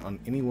sitting on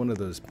any one of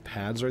those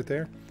pads right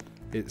there,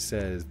 it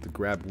says the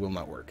grab will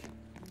not work.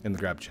 And the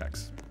grab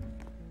checks.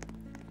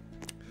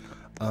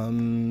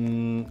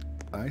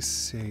 I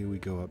say we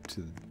go up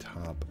to the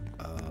top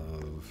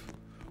of...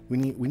 We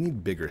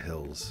need bigger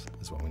hills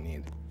is what we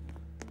need.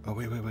 Oh,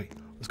 wait.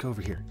 Let's go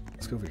over here.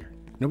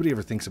 Nobody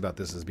ever thinks about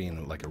this as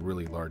being like a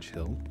really large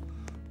hill,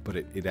 but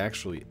it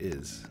actually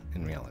is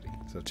in reality.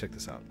 So check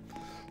this out.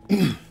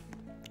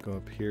 Go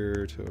up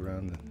here to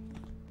around the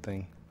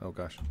thing. Oh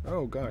gosh.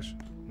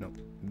 No.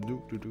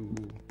 Do.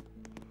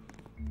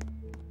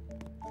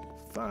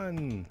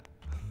 Fun.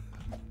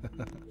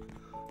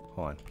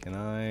 Hold on. Can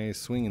I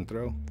swing and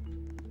throw?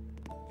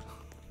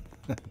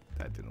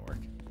 That didn't work.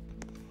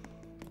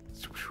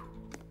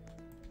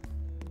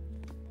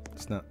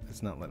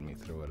 It's not letting me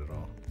throw it at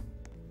all.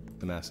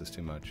 The mass is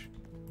too much.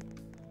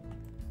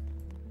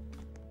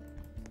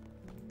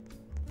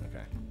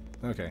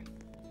 Okay.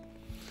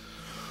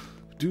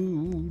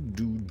 Do.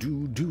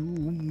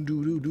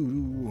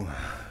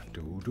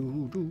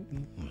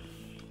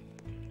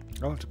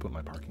 I'll have to put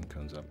my parking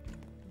cones up.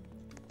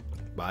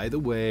 By the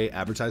way,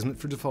 advertisement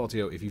for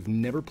Defaultio. If you've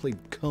never played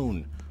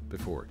Cone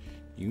before,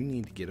 you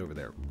need to get over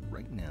there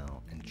right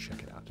now and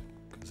check it out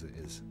because it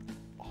is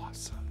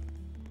awesome.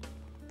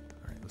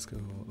 All right, let's go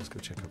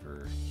check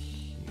over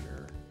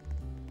here.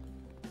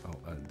 Oh,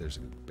 there's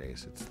a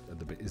base.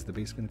 Is the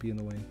base going to be in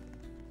the way?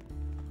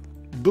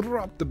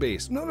 Drop the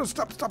base. No,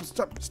 stop.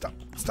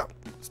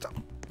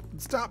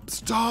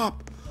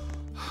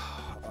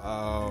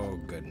 Oh,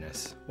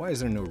 goodness. Why is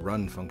there no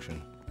run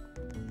function?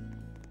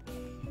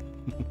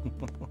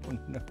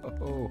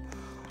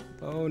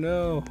 Oh,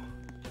 no.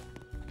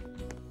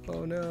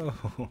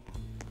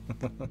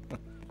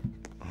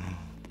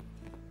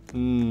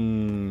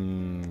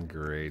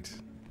 Great.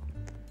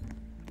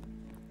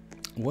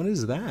 What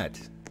is that?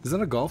 Is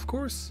that a golf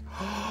course?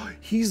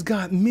 He's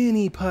got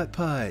mini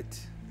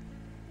putt-putt.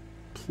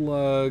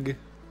 Plug.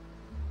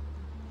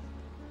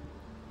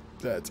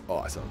 That's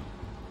awesome.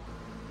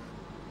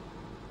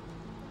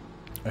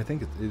 I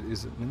think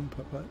is it mini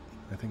putt-putt?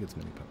 I think it's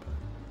mini putt-putt.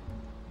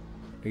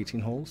 18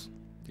 holes?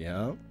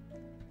 Yeah.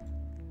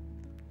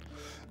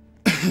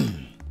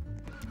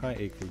 Hi,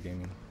 Acre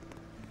Gaming.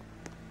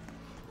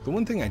 The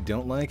one thing I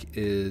don't like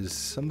is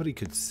somebody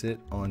could sit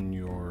on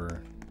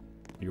your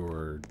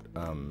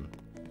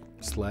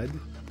sled,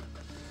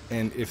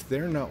 and if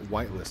they're not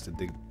whitelisted,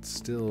 they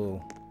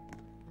still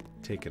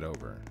take it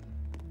over.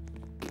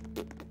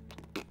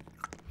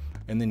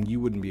 And then you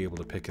wouldn't be able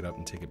to pick it up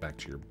and take it back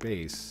to your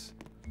base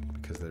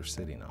because they're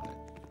sitting on it.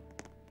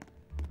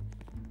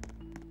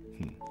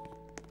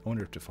 I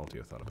wonder if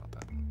Defaultio thought about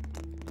that.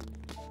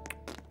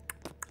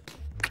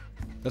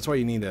 That's why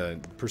you need a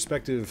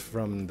perspective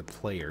from the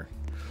player.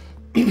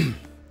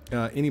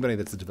 Anybody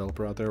that's a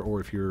developer out there, or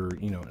if you're,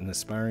 an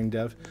aspiring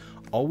dev,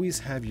 always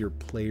have your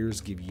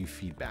players give you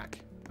feedback,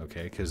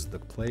 okay? Because the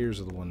players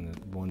are the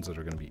ones that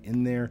are going to be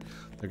in there.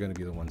 They're going to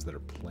be the ones that are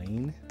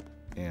playing,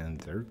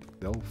 and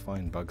they'll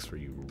find bugs for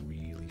you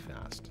really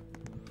fast.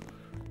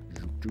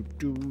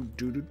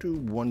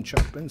 One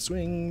chop and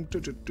swing.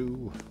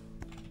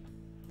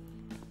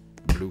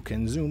 Blue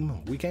can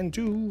zoom. We can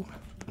too.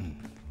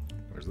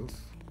 Where's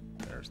this?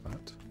 There's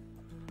that.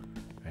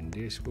 And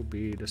this will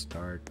be the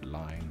start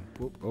line.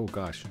 Whoop. Oh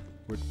gosh,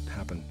 what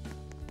happened?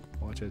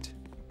 Watch it.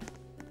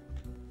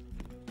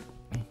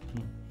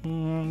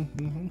 There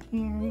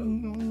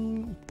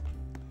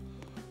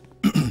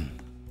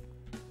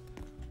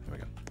we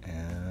go.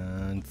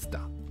 And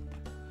stop.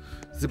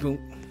 Zip-boom.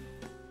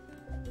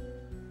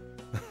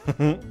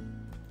 There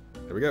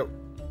we go.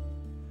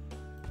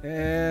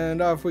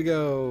 And off we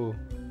go.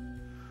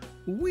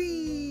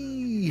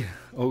 Whee!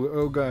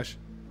 Oh gosh.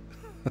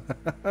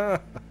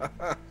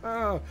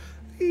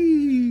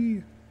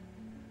 Eee.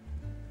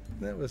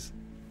 That was...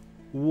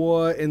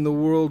 What in the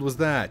world was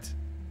that?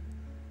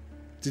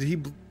 Did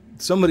he...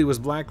 Somebody was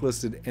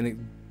blacklisted and it...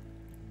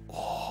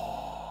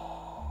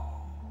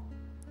 Oh.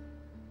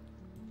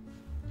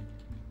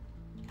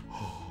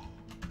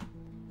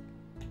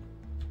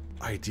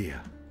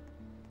 Idea.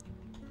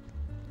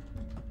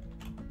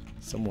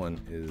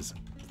 Someone is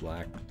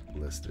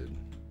blacklisted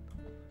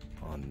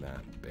on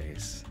that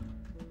base.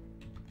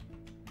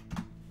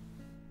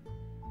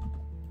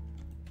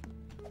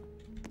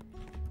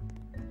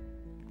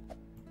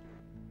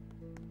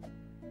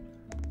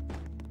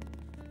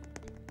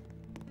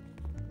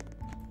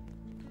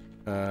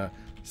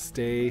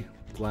 Stay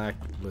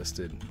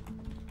blacklisted.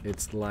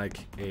 It's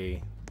like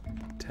a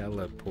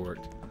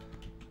teleport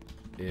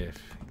if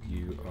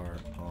you are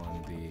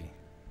on the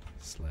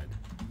sled.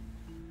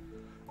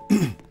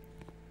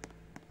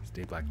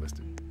 Stay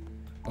blacklisted.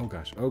 Oh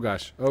gosh, oh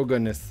gosh, oh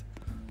goodness.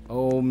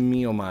 Oh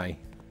me, oh my.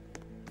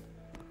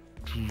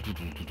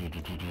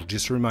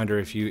 Just a reminder,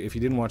 if you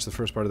didn't watch the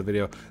first part of the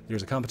video,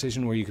 there's a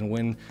competition where you can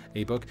win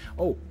a book.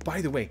 Oh,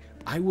 by the way,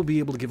 I will be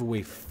able to give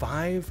away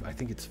 5, I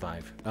think it's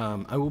 5.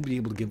 I will be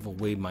able to give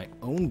away my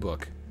own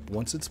book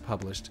once it's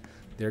published.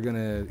 They're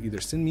gonna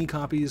either send me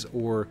copies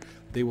or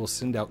they will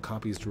send out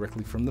copies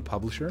directly from the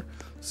publisher.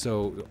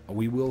 So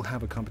we will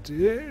have a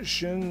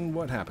competition.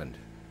 What happened?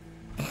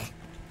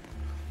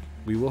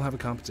 We will have a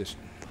competition.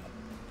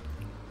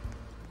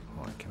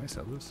 Hold on, can I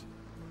sell this?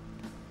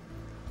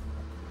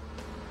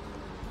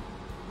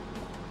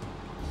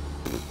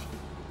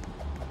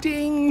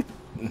 Ding!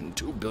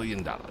 $2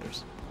 billion. Oh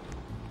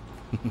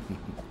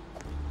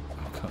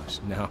gosh,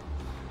 now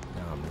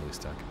I'm really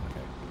stuck.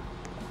 Okay.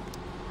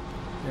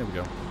 There we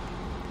go.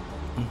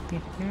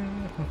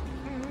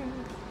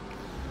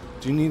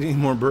 Do you need any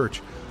more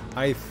birch?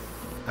 I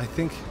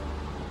think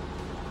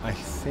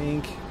I'm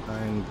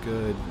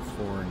good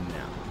for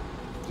now.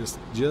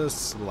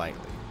 Just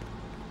slightly.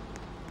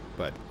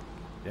 But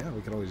yeah,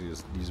 we could always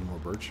use more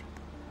birch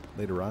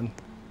later on.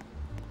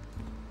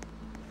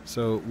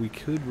 So we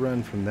could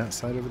run from that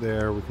side over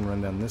there. We can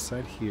run down this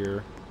side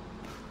here.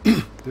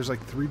 There's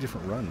like 3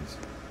 different runs.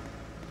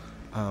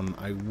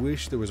 I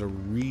wish there was a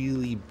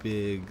really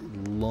big,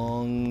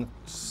 long,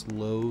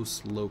 slow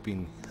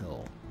sloping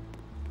hill.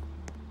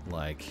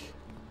 Like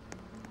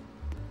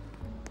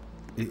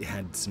it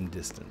had some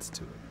distance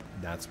to it.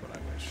 That's what I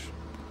wish.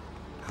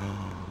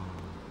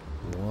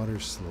 Water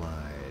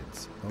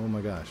slides. Oh my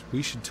gosh.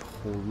 We should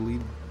totally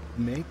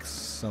make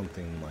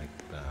something like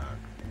that.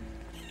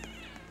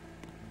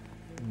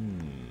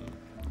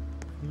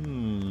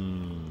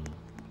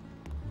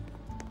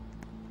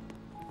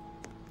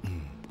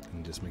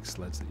 And just make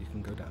sleds that you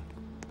can go down.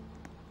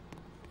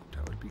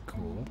 That would be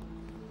cool.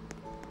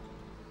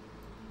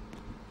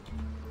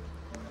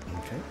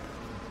 Okay.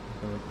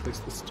 I'm going to place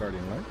the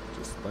starting line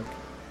just like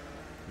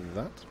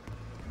that.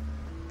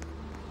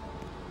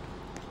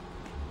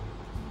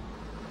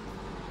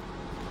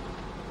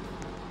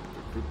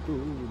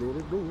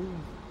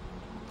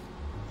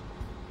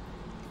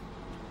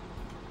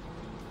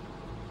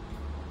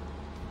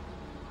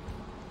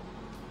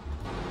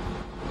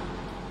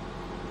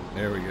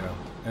 There we go.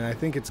 And I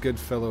think it's good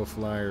fellow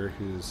flyer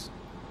who's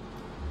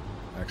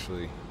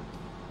actually...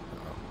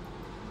 Uh-oh.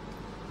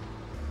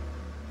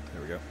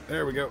 There we go.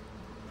 There we go.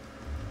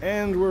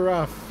 And we're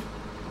off.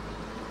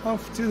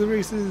 Off to the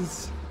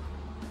races.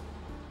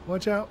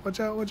 Watch out,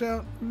 watch out, watch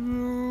out.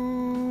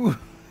 Ooh.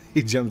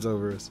 He jumps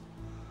over us.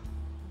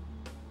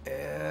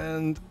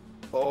 And...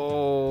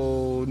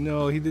 oh,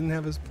 no, he didn't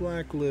have us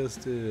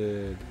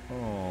blacklisted.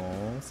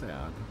 Oh,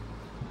 sad.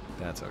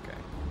 That's okay.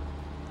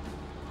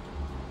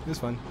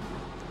 This one.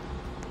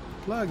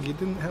 Plug, you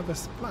didn't have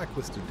us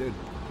blacklisted, dude.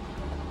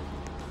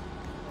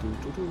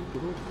 And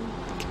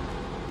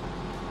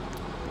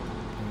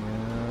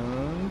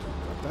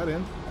got that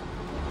in.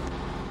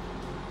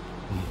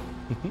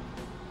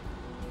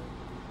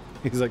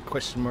 He's like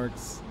question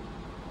marks.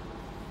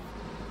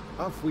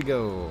 Off we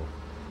go.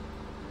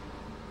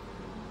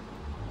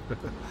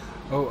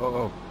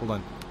 Oh, hold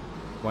on.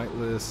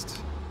 Whitelist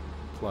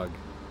plug.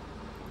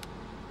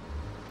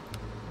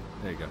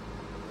 There you go.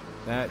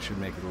 That should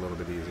make it a little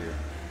bit easier.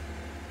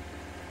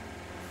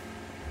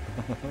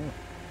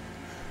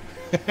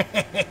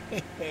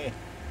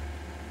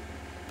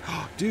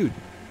 Oh, dude.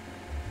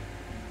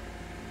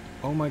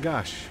 Oh my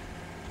gosh.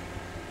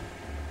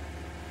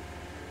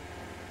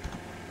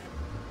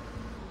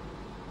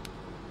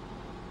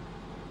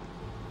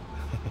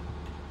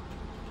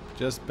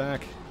 Just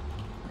back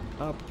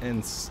up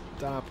and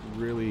stop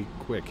really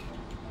quick.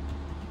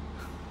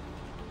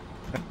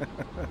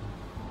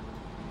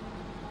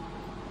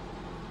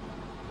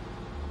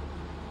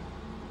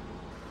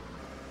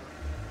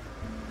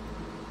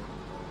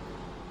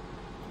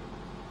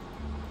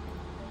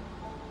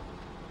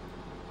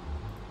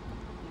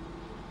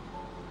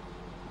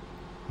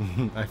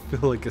 I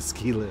feel like a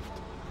ski lift.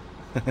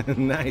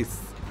 Nice.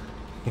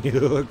 You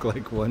look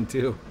like one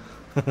too.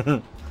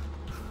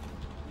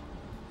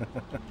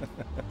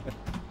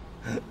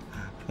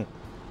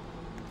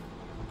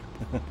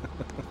 I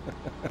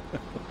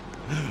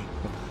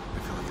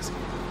feel like I see you.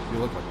 You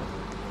look like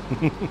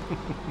one.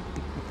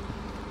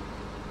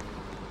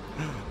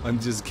 I'm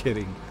just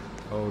kidding.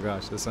 Oh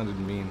gosh, that sounded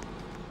mean.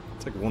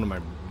 It's like one of my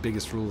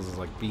biggest rules is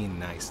like being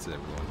nice to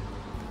everyone.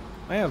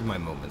 I have my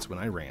moments when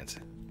I rant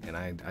and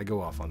I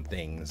go off on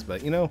things,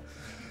 but you know,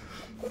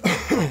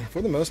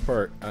 for the most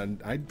part,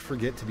 I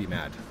forget to be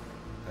mad.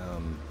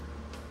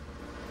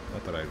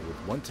 Not that I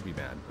would want to be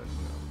mad, but you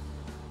know.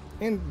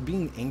 And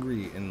being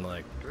angry and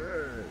like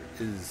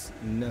is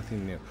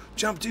nothing new.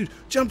 Jump, dude!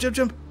 Jump, jump,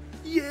 jump!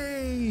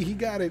 Yay! He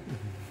got it.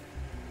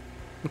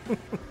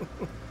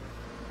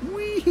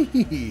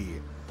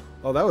 Whee!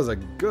 Oh, that was a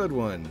good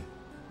one.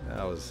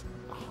 That was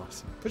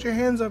awesome. Put your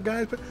hands up,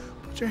 guys.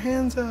 Put your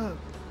hands up.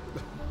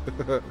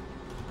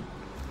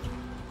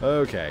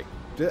 Okay.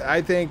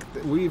 I think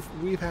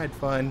we've had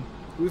fun.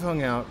 We've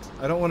hung out.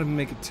 I don't want to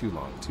make it too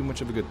long. Too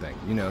much of a good thing.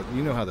 You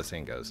know how the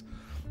saying goes.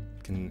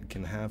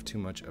 Can have too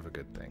much of a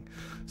good thing.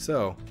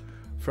 So,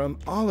 from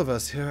all of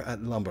us here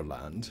at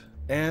Lumberland,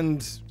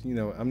 and you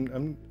know,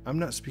 I'm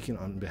not speaking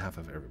on behalf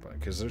of everybody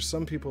because there's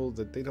some people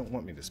that they don't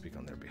want me to speak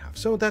on their behalf.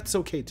 So that's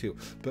okay too.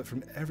 But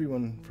from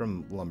everyone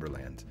from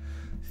Lumberland,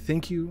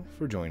 thank you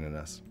for joining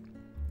us.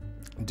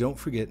 Don't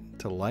forget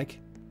to like,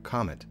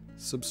 comment,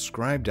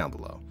 subscribe down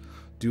below.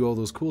 Do all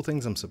those cool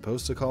things I'm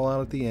supposed to call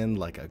out at the end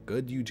like a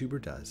good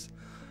YouTuber does.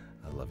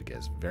 I love you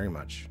guys very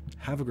much.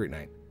 Have a great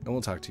night, and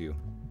we'll talk to you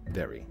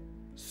very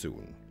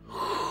soon.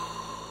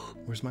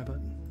 Where's my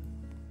button?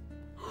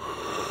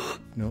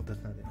 No,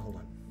 that's not it. Hold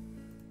on.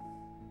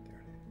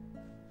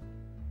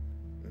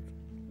 There it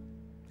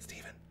is.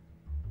 Steven.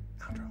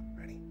 Outro.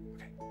 Ready?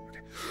 Okay.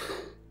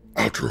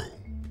 Outro.